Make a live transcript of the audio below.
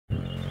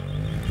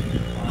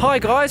Hi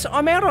guys,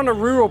 I'm out on a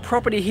rural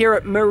property here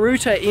at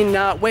Maruta in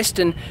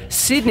Western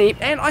Sydney,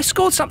 and I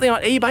scored something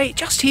on eBay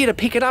just here to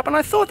pick it up, and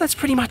I thought that's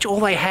pretty much all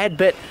they had,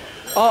 but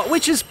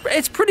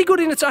it's pretty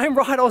good in its own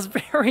right. I was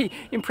very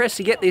impressed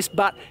to get this,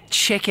 but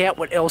check out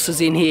what else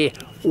is in here.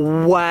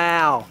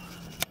 Wow.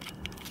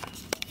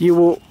 You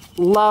will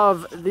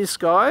love this,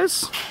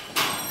 guys.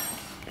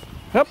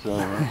 Yep,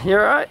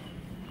 you're right.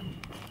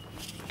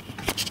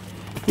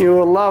 You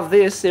will love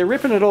this. They're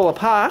ripping it all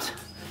apart,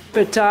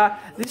 but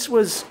this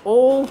was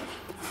all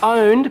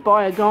owned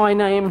by a guy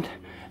named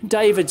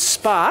David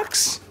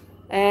Sparks,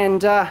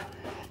 and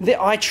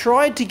I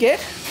tried to get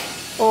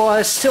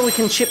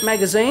silicon chip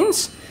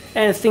magazines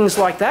and things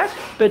like that,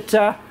 but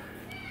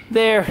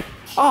they're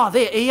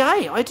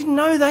EA. I didn't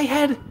know they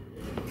had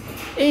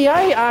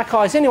EA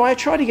archives. Anyway, I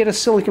tried to get a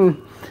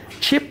silicon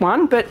chip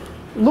one, but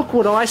look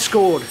what I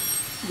scored.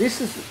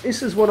 This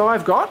is what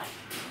I've got.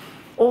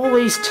 All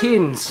these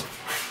tins.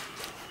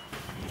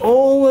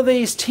 All of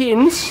these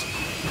tins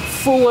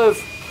full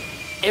of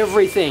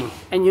everything,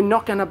 and you're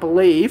not going to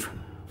believe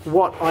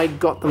what I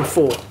got them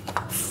for.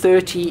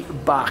 30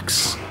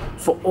 bucks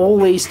for all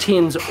these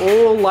tins,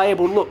 all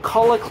labeled. Look,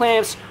 collar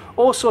clamps,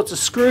 all sorts of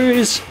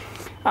screws,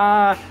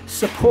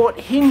 support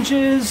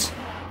hinges,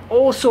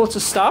 all sorts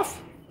of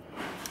stuff.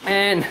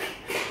 And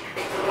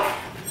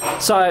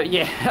so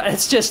yeah,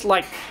 it's just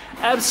like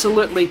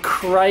absolutely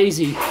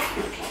crazy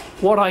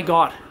what I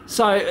got.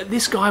 So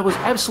this guy was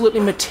absolutely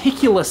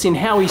meticulous in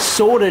how he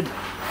sorted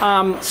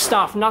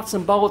stuff, nuts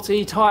and bolts,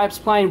 E-types,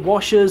 plain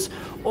washers,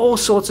 all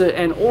sorts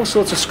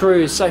of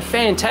screws. So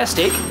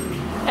fantastic.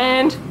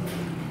 And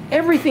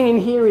everything in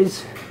here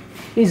is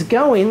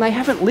going. They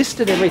haven't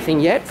listed everything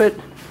yet, but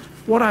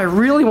what I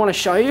really want to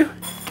show you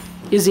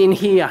is in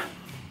here.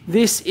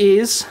 This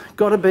is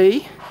got to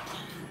be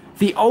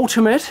the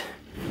ultimate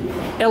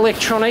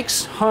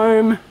electronics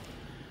home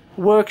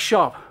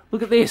workshop.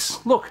 Look at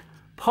this. Look,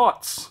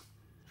 pots.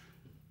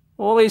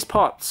 All these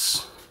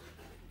pots,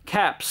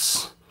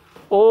 caps,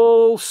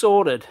 all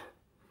sorted.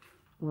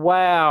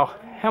 Wow,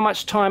 how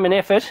much time and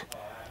effort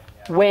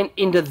went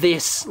into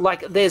this.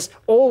 Like, there's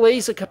all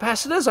these are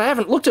capacitors. I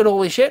haven't looked at all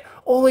this yet.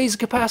 All these are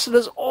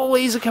capacitors, all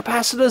these are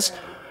capacitors,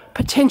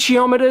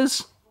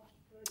 potentiometers,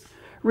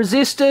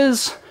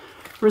 resistors,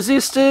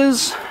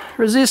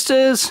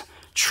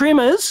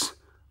 trimmers.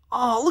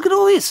 Oh, look at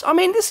all this. I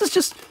mean, this is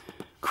just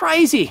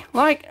crazy.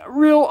 Like,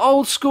 real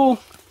old school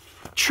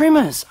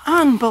trimmers.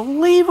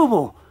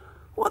 Unbelievable.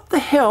 What the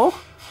hell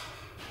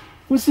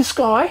was this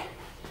guy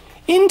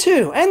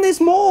into? And there's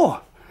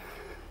more.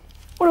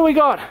 What do we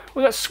got?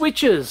 We got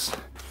switches.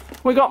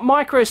 We got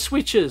micro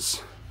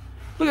switches.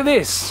 Look at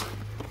this.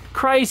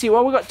 Crazy.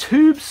 Well, we got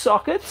tube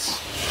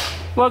sockets.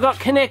 Well, I got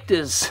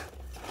connectors.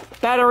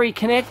 Battery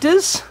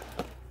connectors.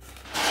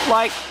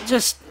 Like,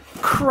 just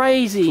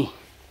crazy.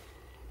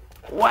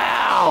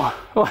 Wow.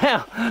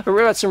 Wow. We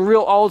got some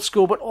real old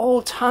school, but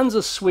all tons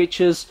of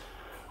switches.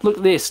 Look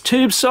at this,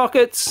 tube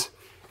sockets,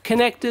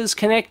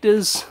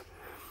 connectors.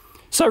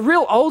 So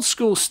real old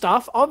school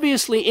stuff,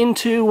 obviously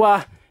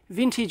into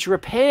vintage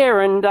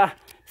repair and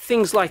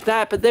things like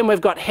that. But then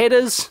we've got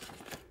headers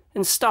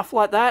and stuff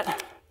like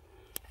that.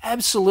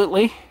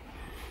 Absolutely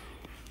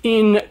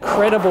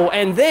incredible.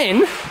 And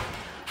then,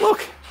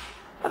 look,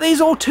 are these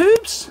all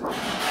tubes?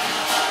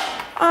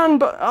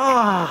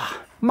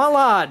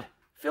 Mullard,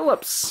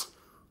 Phillips,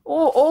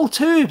 all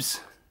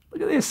tubes.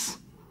 Look at this.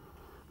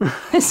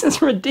 This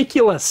is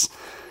ridiculous.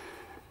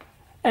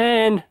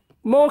 And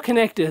more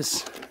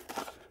connectors.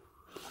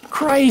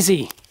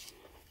 Crazy.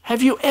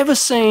 Have you ever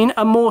seen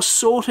a more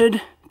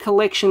sorted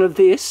collection of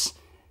this?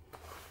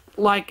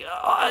 Like,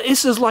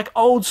 this is like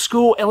old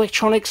school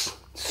electronics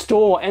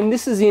store, and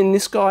this is in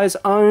this guy's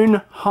own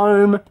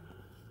home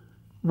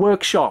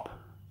workshop.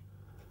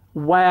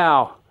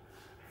 Wow.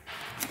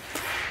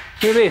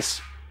 Look at this.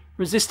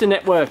 Resistor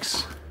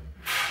networks.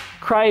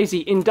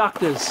 Crazy.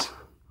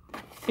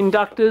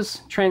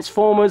 Inductors,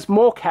 transformers,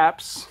 more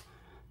caps.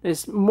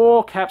 There's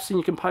more caps than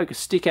you can poke a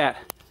stick at.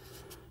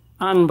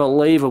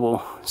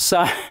 Unbelievable.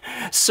 So,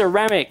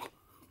 ceramic.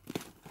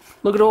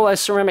 Look at all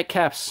those ceramic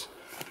caps.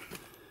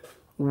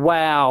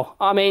 Wow.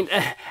 I mean,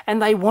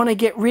 and they want to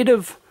get rid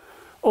of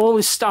all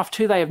this stuff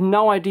too. They have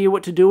no idea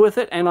what to do with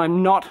it, and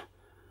I'm not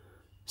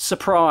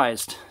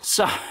surprised.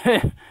 So,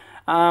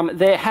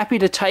 they're happy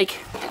to take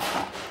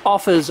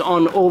offers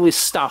on all this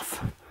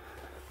stuff.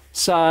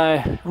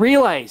 So,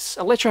 relays,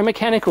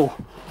 electromechanical,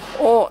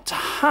 or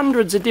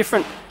hundreds of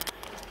different,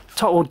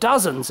 or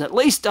dozens, at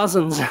least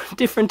dozens,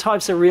 different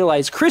types of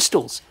relays.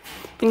 Crystals,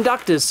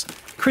 inductors,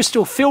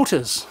 crystal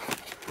filters.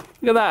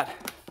 Look at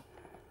that.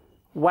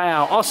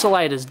 Wow,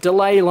 oscillators,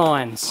 delay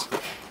lines,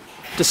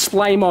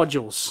 display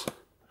modules,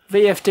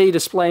 VFD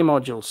display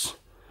modules,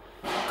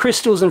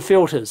 crystals and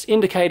filters,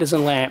 indicators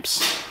and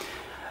lamps,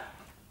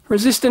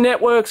 resistor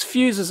networks,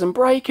 fuses and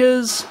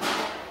breakers.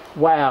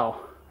 Wow.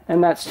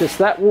 And that's just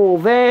that wall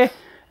there.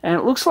 And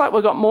it looks like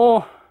we've got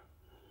more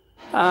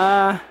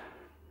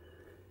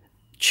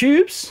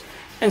tubes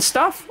and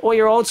stuff. All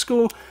your old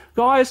school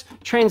guys.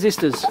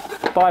 Transistors,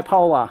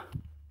 bipolar.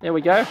 There we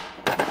go.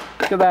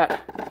 Look at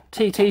that.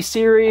 TT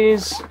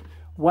series.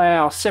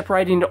 Wow,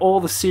 separated into all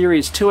the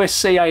series.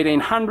 2SC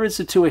 1800s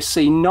to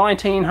 2SC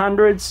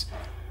 1900s.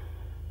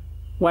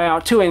 Wow,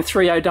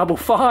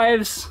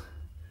 2N3055s.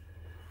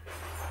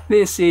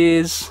 This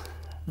is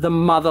the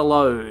mother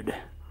lode.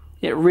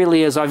 It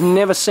really is. I've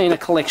never seen a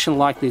collection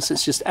like this.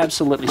 It's just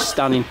absolutely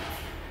stunning.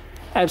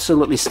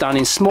 Absolutely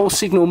stunning. Small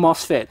signal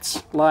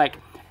MOSFETs, like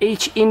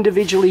each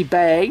individually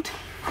bagged.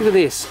 Look at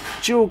this,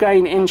 dual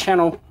gain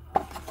N-channel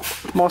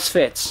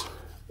MOSFETs.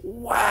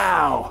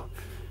 Wow,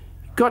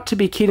 got to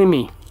be kidding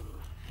me.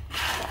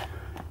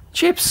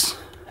 Chips,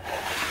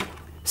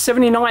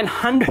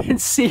 7900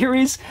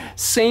 series,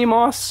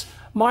 CMOS,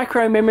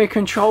 micro memory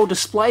control,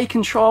 display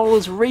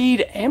controllers,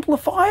 read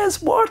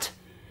amplifiers, what?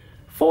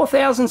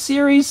 4000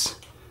 series,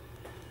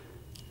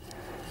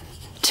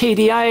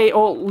 TDA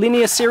or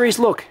linear series,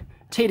 look,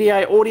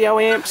 TDA audio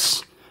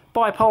amps,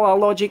 bipolar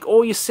logic,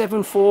 all your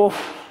 7.4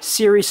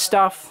 series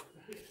stuff.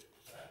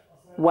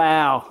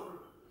 Wow.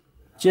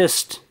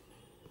 Just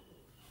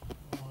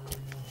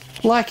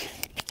like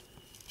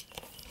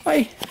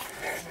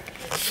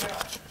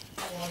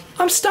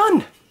I'm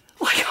stunned.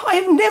 Like, I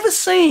have never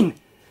seen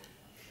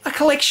a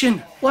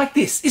collection like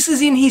this. This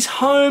is in his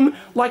home,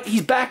 like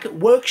his back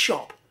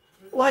workshop.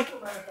 Like,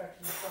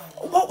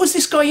 what was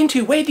this guy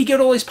into? Where did he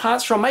get all his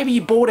parts from? Maybe he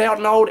bought out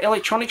an old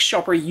electronics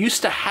shop or he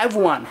used to have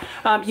one.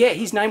 Yeah,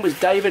 his name was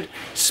David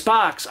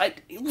Sparks.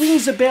 It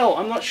rings a bell.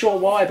 I'm not sure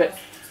why, but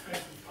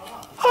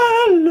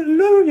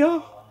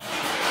hallelujah.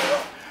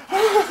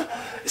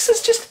 This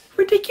is just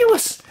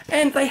ridiculous.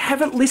 And they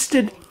haven't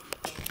listed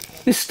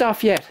this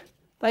stuff yet.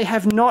 They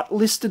have not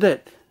listed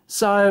it.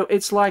 So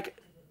it's like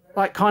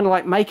kind of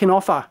like make an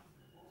offer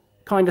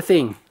kind of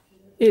thing.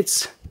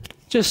 It's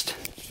just,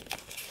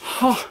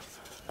 oh,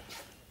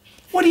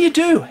 what do you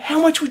do?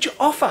 How much would you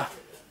offer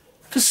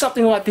for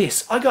something like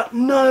this? I got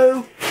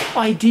no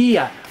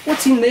idea.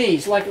 What's in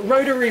these? Like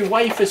rotary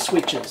wafer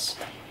switches.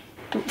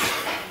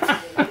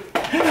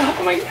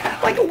 I mean,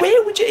 like,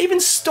 where would you even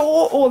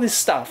store all this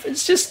stuff?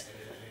 It's just,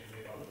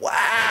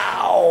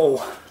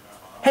 wow.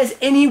 Has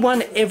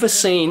anyone ever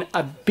seen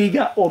a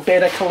bigger or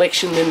better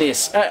collection than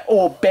this?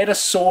 Or better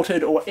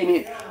sorted or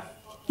any?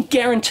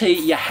 Guarantee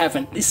you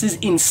haven't. This is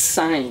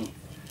insane.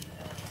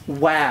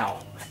 Wow.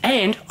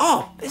 And,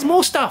 oh, there's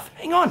more stuff.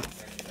 Hang on.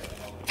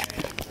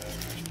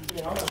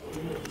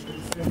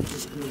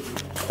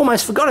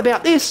 Almost forgot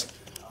about this.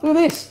 Look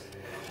at this.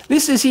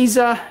 This is his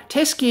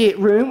test gear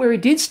room where he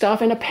did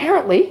stuff, and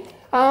apparently,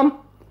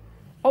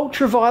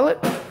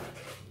 ultraviolet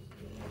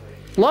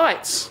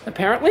lights,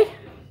 apparently.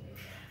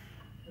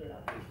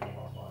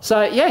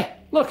 So, yeah,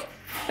 look.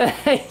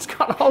 He's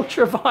got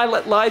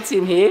ultraviolet lights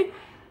in here.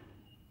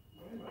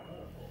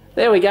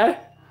 There we go.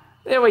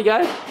 There we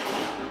go.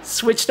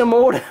 Switched them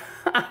all.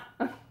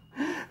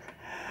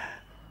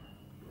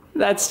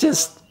 That's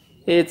just,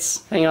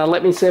 it's, hang on,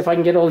 let me see if I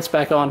can get all this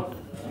back on.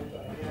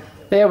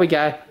 There we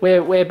go,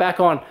 we're back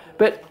on.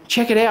 But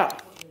check it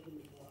out.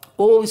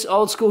 All this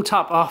old school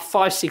top,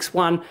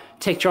 561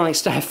 Tektronix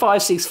stuff,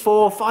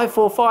 564,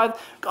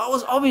 545. Guy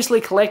was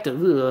obviously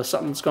collective. Ugh,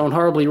 something's gone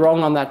horribly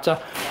wrong on that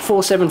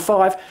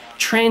 475.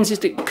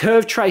 Transistor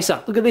curve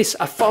tracer. Look at this,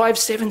 a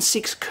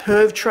 576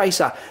 curve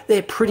tracer.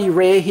 They're pretty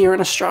rare here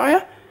in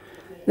Australia.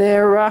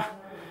 They're,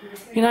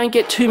 you don't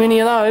get too many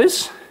of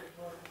those.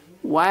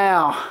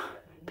 Wow.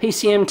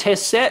 PCM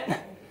test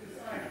set.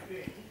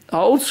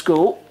 Old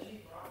school.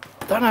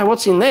 Don't know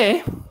what's in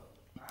there.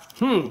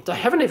 I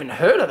haven't even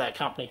heard of that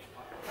company.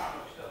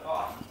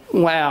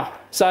 Wow.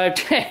 So,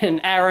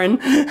 and Aaron,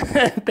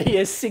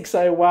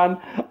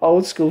 BS601,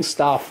 old school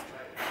stuff.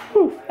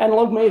 Whew,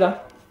 analog meter.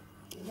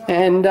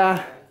 And,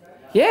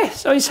 yeah,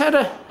 so he's had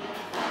a...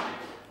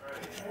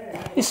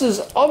 This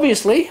is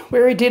obviously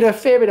where he did a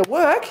fair bit of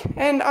work,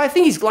 and I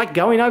think he's like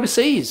going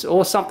overseas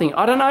or something.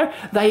 I don't know.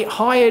 They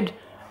hired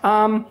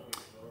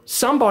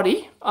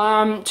somebody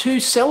to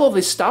sell all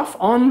this stuff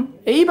on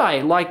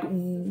eBay, like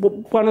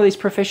one of these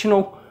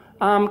professional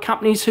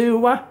companies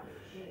who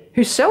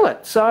sell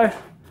it. So,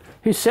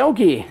 who sell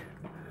gear.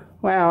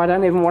 Wow, I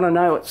don't even want to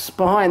know what's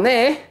behind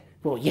there.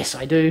 Well, yes,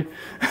 I do.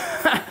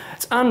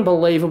 It's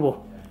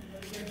unbelievable.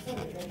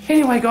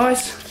 Anyway,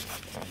 guys,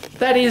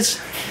 that is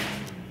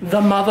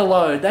the mother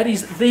lode. That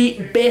is the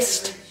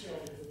best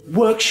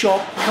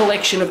workshop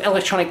collection of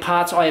electronic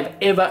parts I have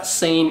ever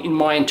seen in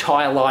my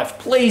entire life.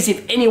 Please,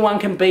 if anyone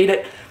can beat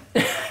it,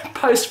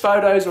 post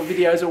photos or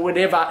videos or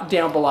whatever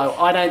down below.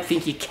 I don't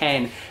think you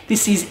can.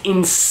 This is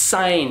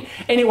insane.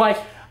 Anyway,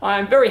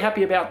 I'm very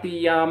happy about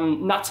the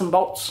nuts and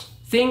bolts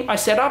thing I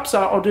set up,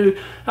 so I'll do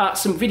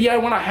some video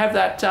when I have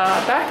that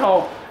back.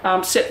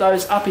 I'll set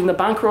those up in the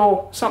bunker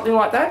or something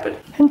like that.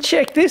 And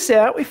check this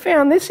out, we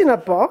found this in a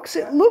box.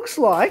 It looks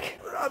like,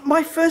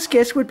 my first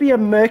guess would be a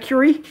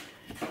mercury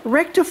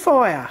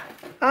rectifier.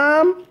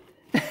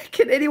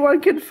 Can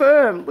anyone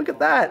confirm? Look at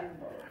that.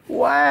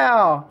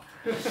 Wow.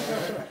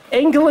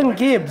 Engel and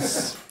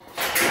Gibbs.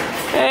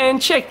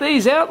 And check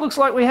these out, looks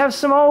like we have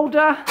some old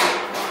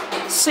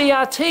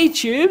CRT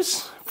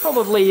tubes,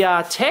 probably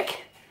tech.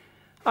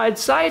 I'd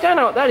say. Don't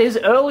know what that is.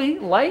 Early,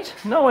 late?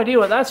 No idea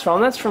what that's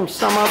from. That's from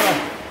some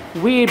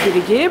other weird bit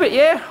of gear. But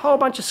yeah, whole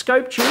bunch of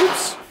scope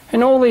tubes.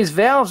 And all these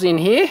valves in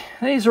here.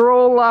 These are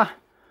all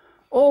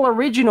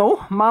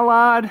original.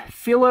 Mullard,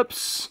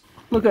 Phillips,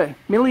 look at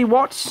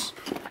milliwatts.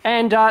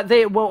 And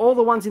well, all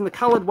the ones in the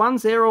coloured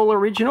ones, they're all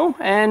original.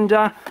 And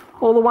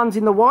all the ones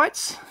in the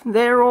whites,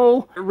 they're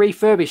all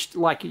refurbished,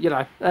 like, you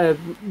know,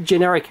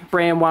 generic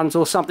brand ones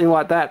or something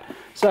like that.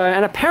 So,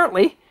 and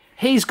apparently,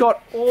 he's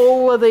got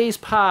all of these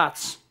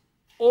parts,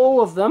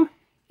 all of them,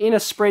 in a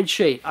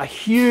spreadsheet. A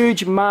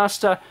huge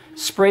master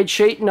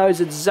spreadsheet,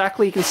 knows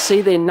exactly, you can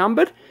see they're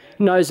numbered,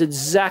 knows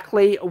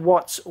exactly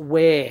what's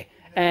where.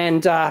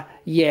 And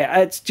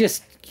yeah, it's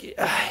just...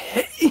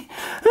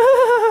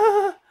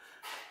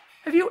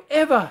 Have you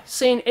ever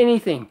seen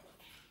anything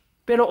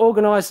better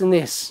organised than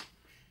this?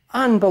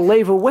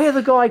 Unbelievable. Where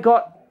the guy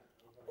got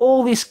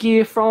all this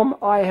gear from,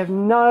 I have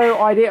no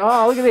idea.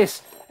 Oh, look at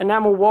this.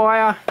 Enamel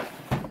wire,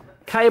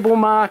 cable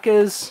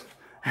markers,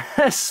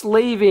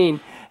 sleeving,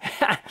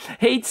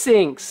 heat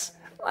sinks.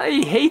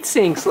 Heat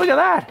sinks, look at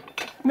that.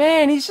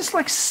 Man, he's just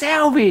like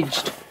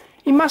salvaged.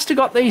 He must have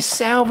got these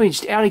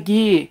salvaged out of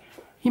gear.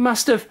 He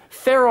must have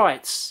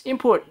ferrites,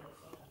 input,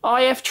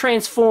 IF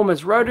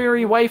transformers,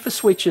 rotary wafer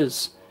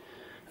switches.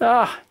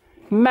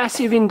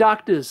 Massive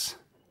inductors.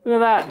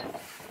 Look at that.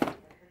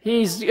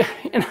 He's, you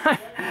know,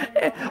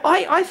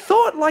 I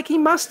thought like he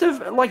must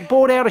have like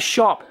bought out a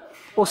shop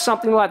or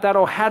something like that,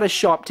 or had a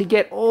shop to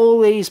get all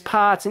these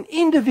parts and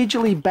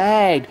individually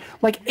bagged.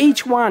 Like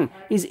each one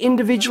is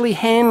individually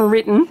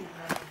handwritten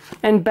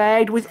and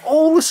bagged with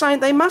all the same.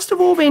 They must have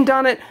all been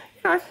done at,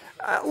 you know,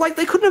 like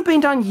they couldn't have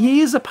been done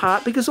years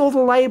apart because all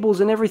the labels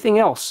and everything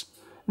else.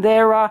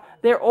 They're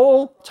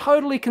all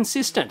totally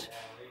consistent.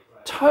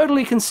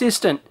 Totally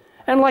consistent.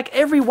 And like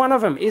every one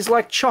of them is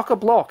like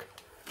chock-a-block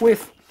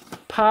with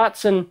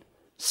parts and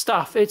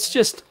stuff. It's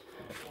just,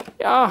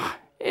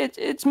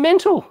 it's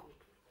mental.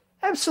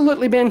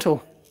 Absolutely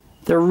mental.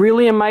 The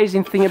really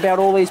amazing thing about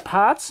all these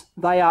parts,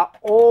 they are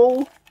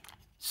all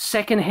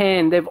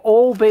second-hand. They've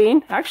all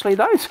been, actually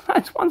those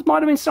ones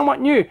might have been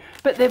somewhat new,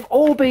 but they've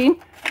all been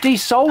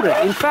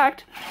desoldered. In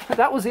fact,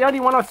 that was the only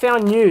one I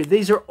found new.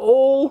 These are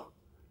all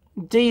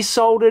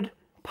desoldered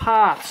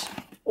parts.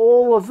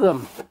 All of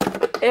them.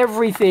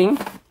 Everything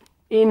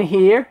in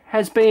here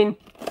has been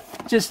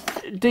just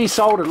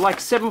desoldered, like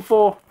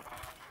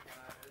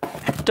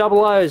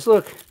 7400s.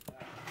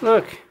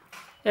 Look,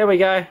 there we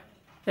go.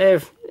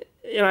 They've,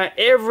 you know,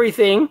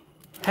 everything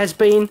has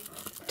been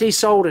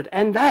desoldered,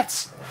 and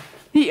that's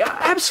the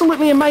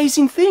absolutely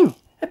amazing thing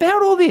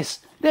about all this.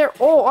 They're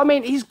all, I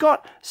mean, he's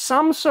got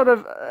some sort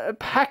of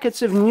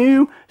packets of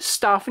new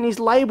stuff, and he's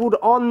labelled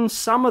on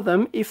some of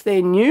them if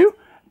they're new,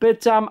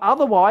 but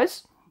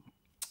otherwise,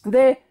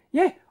 they're,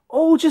 yeah,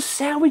 all just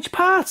salvage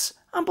parts.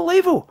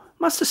 Unbelievable.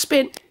 Must have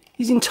spent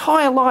his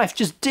entire life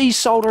just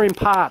desoldering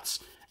parts.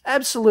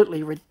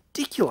 Absolutely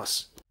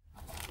ridiculous.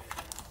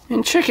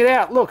 And check it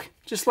out, look,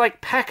 just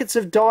like packets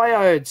of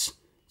diodes,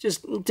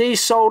 just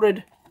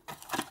desoldered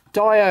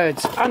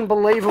diodes.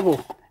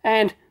 Unbelievable.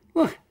 And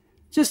look,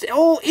 just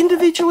all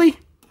individually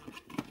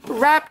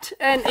wrapped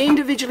and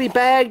individually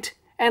bagged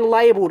and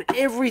labelled.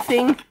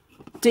 Everything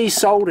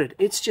desoldered.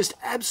 It's just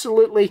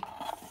absolutely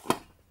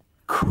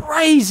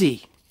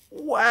crazy.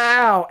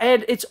 Wow.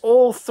 And it's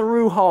all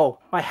through hole.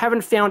 I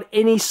haven't found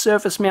any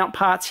surface mount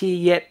parts here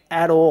yet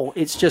at all.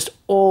 It's just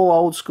all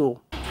old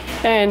school.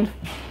 And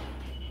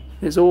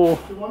there's all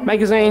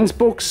magazines,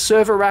 books,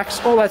 server racks,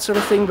 all that sort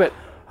of thing. But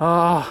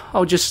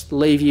I'll just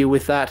leave you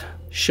with that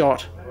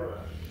shot.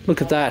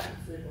 Look at that.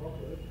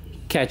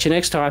 Catch you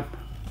next time.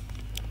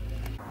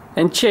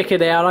 And check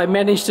it out, I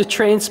managed to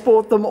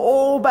transport them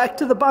all back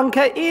to the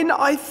bunker in,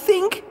 I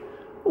think,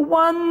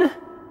 one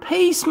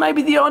piece.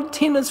 Maybe the odd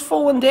tin has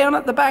fallen down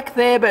at the back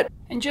there, but...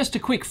 And just a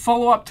quick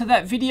follow-up to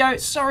that video.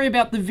 Sorry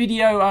about the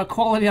video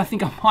quality. I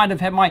think I might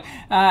have had my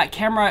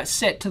camera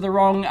set to the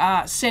wrong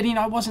setting.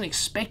 I wasn't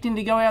expecting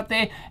to go out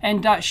there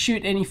and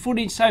shoot any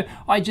footage, so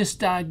I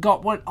just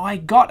got what I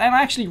got, and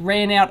I actually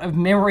ran out of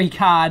memory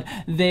card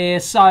there,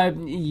 so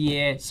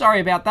yeah, sorry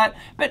about that.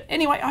 But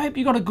anyway, I hope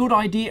you got a good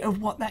idea of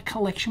what that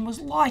collection was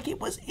like. It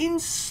was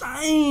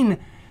insane.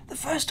 The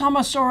first time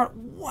I saw it,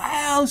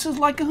 wow, this is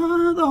like the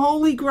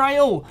Holy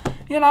Grail.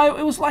 You know,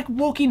 it was like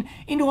walking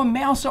into a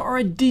Mouser or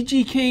a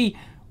DigiKey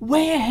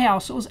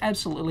warehouse. It was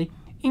absolutely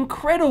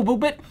incredible.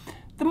 But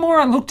the more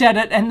I looked at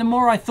it and the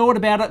more I thought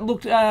about it,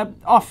 looked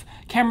off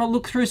camera,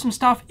 looked through some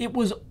stuff, it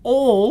was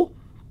all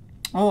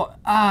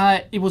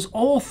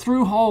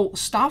through hole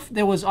stuff.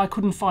 I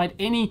couldn't find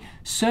any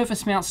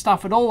surface mount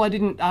stuff at all. I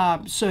didn't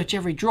search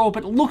every drawer,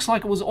 but it looks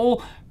like it was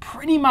all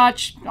pretty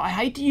much, I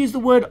hate to use the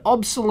word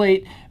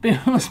obsolete, but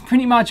it was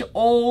pretty much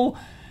all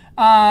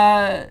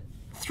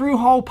through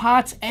hole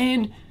parts,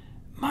 and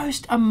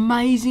most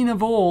amazing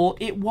of all,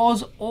 it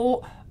was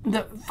all,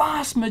 the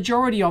vast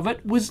majority of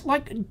it was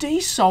like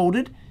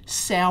desoldered,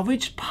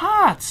 salvaged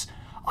parts.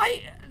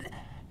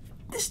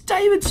 This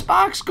David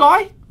Sparks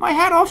guy, my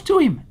hat off to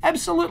him,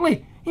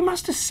 absolutely. He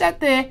must have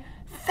sat there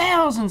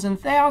thousands and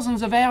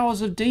thousands of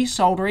hours of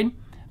desoldering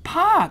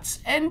parts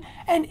and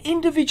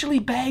individually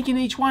bagging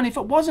each one. If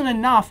it wasn't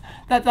enough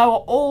that they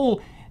were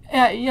all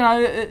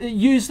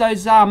use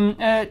those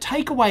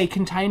takeaway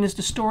containers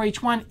to store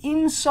each one,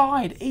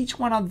 inside each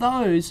one of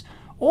those,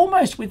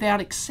 almost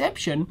without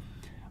exception,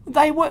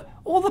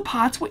 all the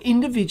parts were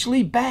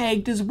individually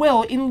bagged as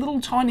well in little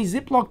tiny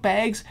Ziploc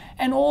bags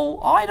and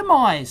all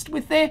itemized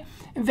with their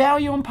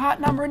value and part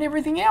number and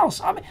everything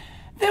else. I mean,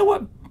 there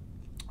were,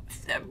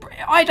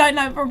 I don't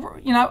know,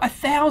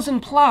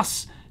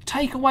 1,000+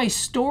 takeaway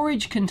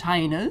storage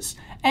containers,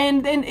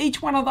 and then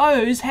each one of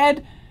those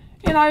had,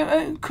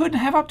 could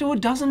have up to a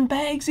dozen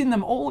bags in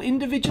them, all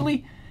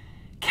individually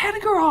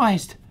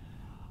categorized.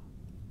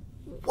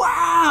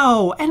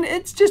 Wow! And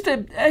it's just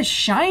a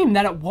shame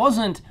that it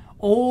wasn't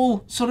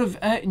all sort of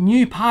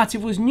new parts.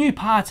 If it was new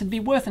parts, it'd be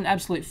worth an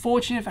absolute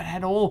fortune if it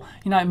had all,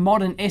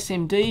 modern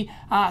SMD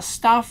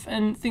stuff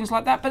and things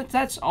like that. But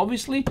that's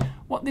obviously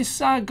what this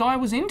guy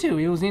was into.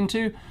 He was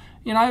into,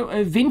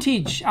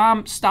 vintage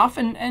stuff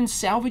and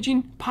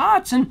salvaging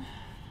parts. And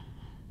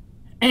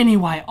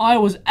anyway, I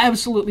was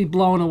absolutely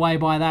blown away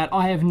by that.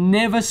 I have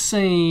never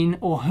seen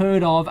or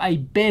heard of a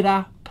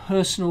better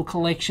personal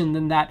collection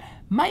than that.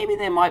 Maybe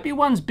there might be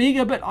ones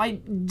bigger, but I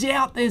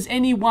doubt there's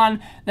any one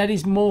that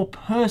is more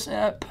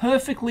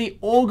perfectly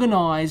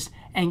organized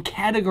and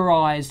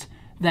categorized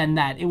than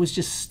that. It was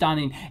just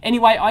stunning.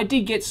 Anyway, I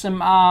did get some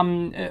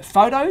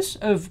photos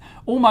of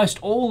almost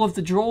all of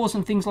the drawers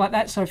and things like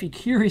that, so if you're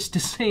curious to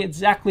see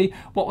exactly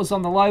what was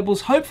on the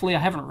labels, hopefully I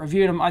haven't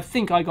reviewed them. I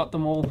think I got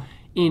them all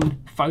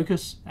in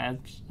focus as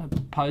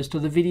opposed to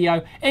the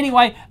video.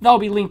 Anyway, they'll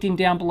be linked in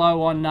down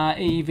below on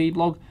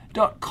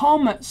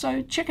EEVblog.com,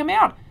 so check them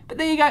out. But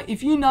there you go.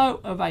 If you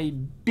know of a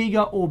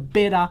bigger or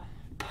better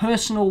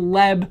personal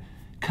lab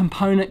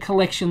component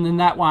collection than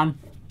that one,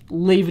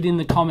 leave it in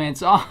the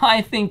comments.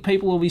 I think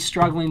people will be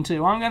struggling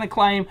too. I'm going to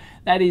claim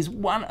that is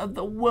one of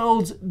the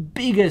world's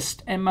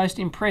biggest and most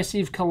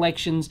impressive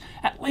collections,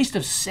 at least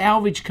of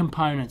salvage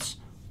components.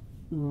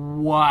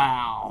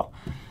 Wow.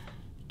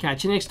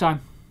 Catch you next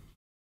time.